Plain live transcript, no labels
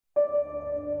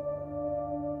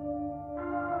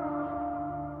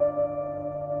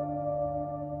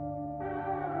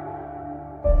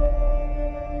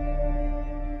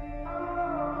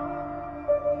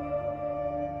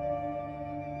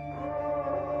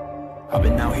I've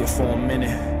been out here for a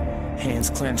minute, hands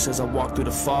clenched as I walk through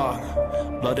the fog.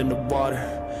 Blood in the water,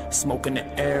 smoke in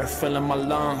the air, filling my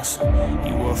lungs.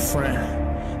 You were a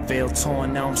friend, veil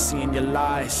torn, now I'm seeing your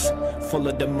lies, full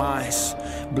of demise.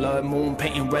 Blood moon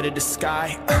painting red of the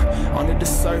sky. Under the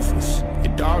surface,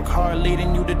 your dark heart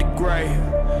leading you to the grave.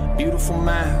 Beautiful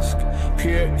mask,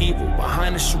 pure evil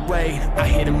behind the charade. I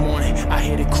hear the mourning, I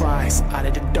hear the cries, out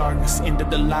of the darkness, into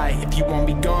the light. If you want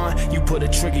me gone, you put a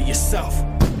trigger yourself.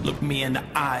 Look me in the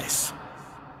eyes.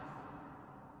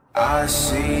 I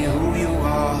see who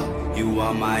you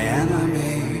are my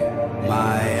enemy,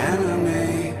 my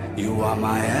enemy. You are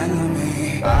my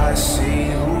enemy. I see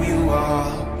who you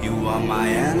are my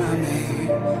enemy,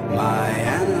 my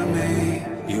enemy.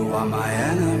 You are my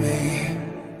enemy.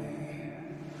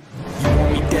 You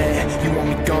want me dead, you want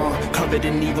me gone, covered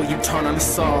in evil, you turn on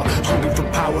us all. Hungry for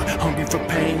power, hungry for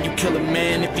pain, you kill a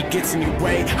man if he gets in your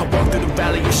way. I walk through the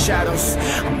valley of shadows,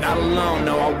 I'm not alone,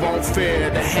 no, I won't fear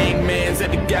the hangman's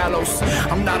at the gallows.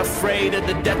 I'm not afraid of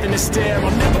the death in the stare.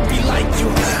 I'll never be like you,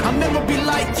 I'll never be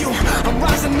like you. I'm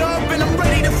rising up and I'm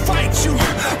ready to fight you,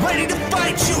 ready to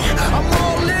fight you. I'm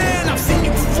all in, I've seen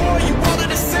you before, you